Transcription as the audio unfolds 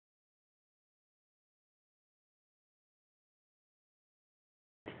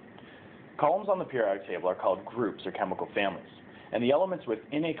Columns on the periodic table are called groups or chemical families, and the elements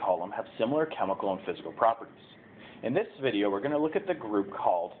within a column have similar chemical and physical properties. In this video, we're going to look at the group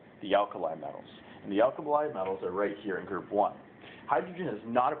called the alkali metals, and the alkali metals are right here in group 1. Hydrogen is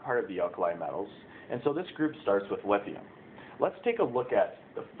not a part of the alkali metals, and so this group starts with lithium. Let's take a look at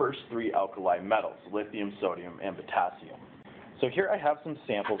the first 3 alkali metals, lithium, sodium, and potassium. So here I have some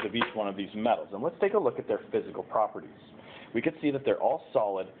samples of each one of these metals, and let's take a look at their physical properties. We can see that they're all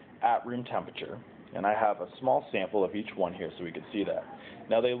solid at room temperature, and I have a small sample of each one here so we can see that.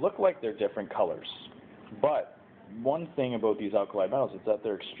 Now they look like they're different colors, but one thing about these alkali metals is that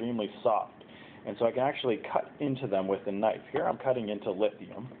they're extremely soft, and so I can actually cut into them with a knife. Here I'm cutting into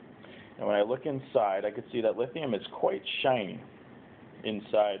lithium, and when I look inside I can see that lithium is quite shiny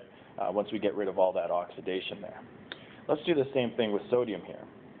inside once we get rid of all that oxidation there. Let's do the same thing with sodium here.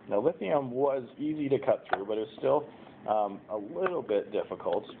 Now lithium was easy to cut through, but it was still a little bit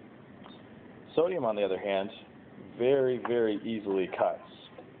difficult. Sodium, on the other hand, very, very easily cuts.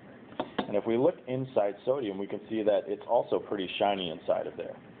 And if we look inside sodium, we can see that it's also pretty shiny inside of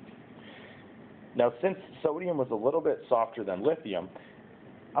there. Now, since sodium was a little bit softer than lithium,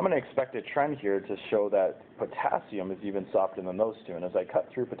 I'm going to expect a trend here to show that potassium is even softer than those two. And as I cut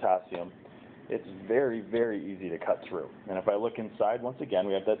through potassium, it's very, very easy to cut through. And if I look inside, once again,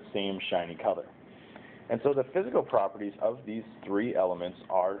 we have that same shiny color. And so the physical properties of these 3 elements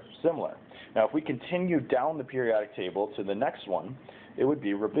are similar. Now, if we continue down the periodic table to the next one, it would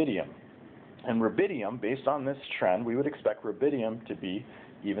be rubidium. And rubidium, based on this trend, we would expect rubidium to be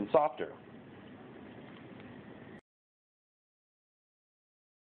even softer.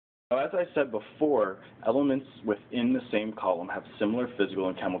 Now, as I said before, elements within the same column have similar physical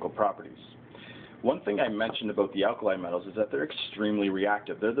and chemical properties. One thing I mentioned about the alkali metals is that they're extremely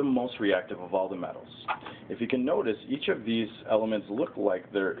reactive. They're the most reactive of all the metals. If you can notice, each of these elements look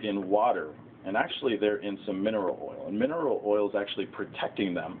like they're in water, and actually they're in some mineral oil. And mineral oil is actually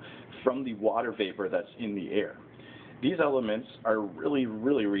protecting them from the water vapor that's in the air. These elements are really,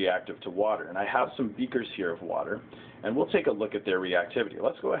 really reactive to water, and I have some beakers here of water, and we'll take a look at their reactivity.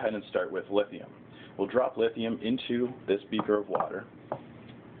 Let's go ahead and start with lithium. We'll drop lithium into this beaker of water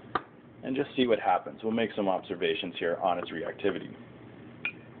and just see what happens. We'll make some observations here on its reactivity.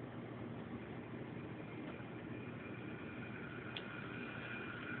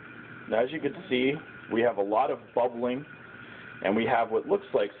 Now, as you can see, we have a lot of bubbling, and we have what looks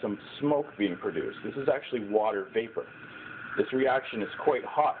like some smoke being produced. This is actually water vapor. This reaction is quite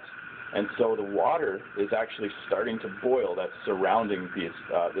hot, and so the water is actually starting to boil that's surrounding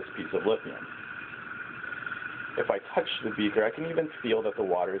this piece of lithium. If I touch the beaker, I can even feel that the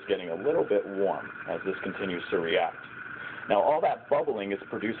water is getting a little bit warm as this continues to react. Now, all that bubbling is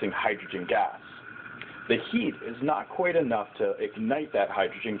producing hydrogen gas. The heat is not quite enough to ignite that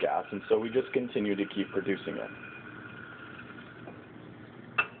hydrogen gas, and so we just continue to keep producing it.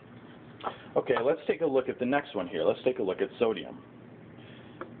 Okay, let's take a look at the next one here. Let's take a look at sodium.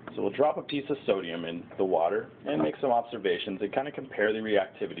 So we'll drop a piece of sodium in the water and make some observations and kind of compare the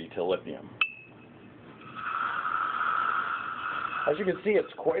reactivity to lithium. As you can see,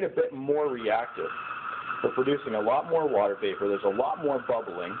 it's quite a bit more reactive. We're producing a lot more water vapor, there's a lot more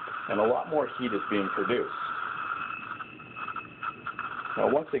bubbling, and a lot more heat is being produced.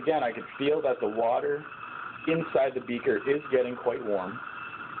 Now, once again, I can feel that the water inside the beaker is getting quite warm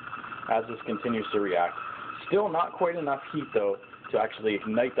as this continues to react. Still not quite enough heat, though, to actually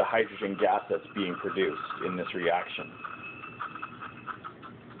ignite the hydrogen gas that's being produced in this reaction.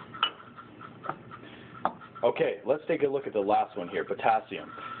 Okay, let's take a look at the last one here, potassium.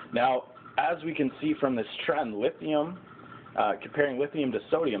 Now, as we can see from this trend, lithium, comparing lithium to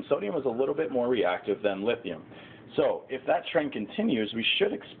sodium, sodium is a little bit more reactive than lithium. So if that trend continues, we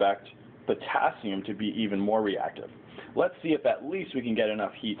should expect potassium to be even more reactive. Let's see if at least we can get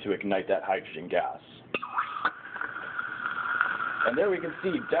enough heat to ignite that hydrogen gas. And there we can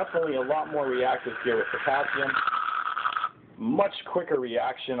see definitely a lot more reactive here with potassium. Much quicker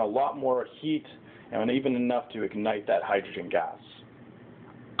reaction, a lot more heat, and even enough to ignite that hydrogen gas.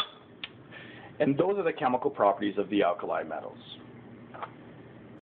 And those are the chemical properties of the alkali metals.